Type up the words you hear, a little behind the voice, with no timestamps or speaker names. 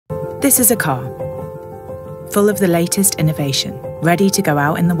This is a car, full of the latest innovation, ready to go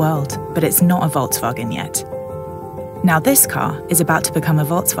out in the world, but it's not a Volkswagen yet. Now this car is about to become a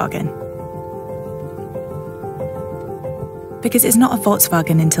Volkswagen. Because it's not a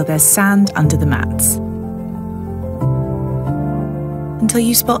Volkswagen until there's sand under the mats. Until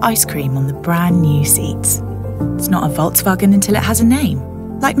you spill ice cream on the brand new seats. It's not a Volkswagen until it has a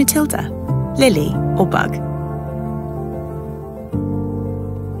name, like Matilda, Lily, or Bug.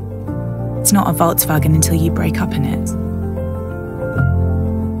 It's not a Volkswagen until you break up in it.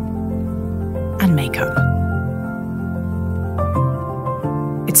 And make up.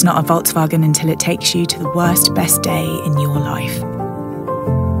 It's not a Volkswagen until it takes you to the worst, best day in your life.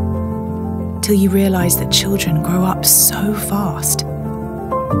 Till you realise that children grow up so fast.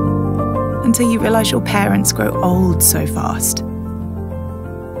 Until you realise your parents grow old so fast.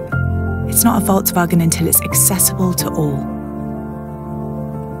 It's not a Volkswagen until it's accessible to all.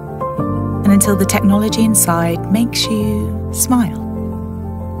 And until the technology inside makes you smile.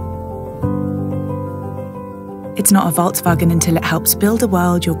 It's not a Volkswagen until it helps build a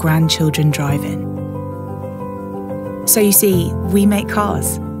world your grandchildren drive in. So you see, we make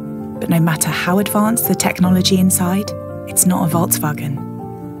cars, but no matter how advanced the technology inside, it's not a Volkswagen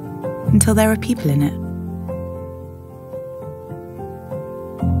until there are people in it.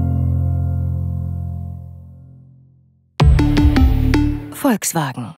 Volkswagen.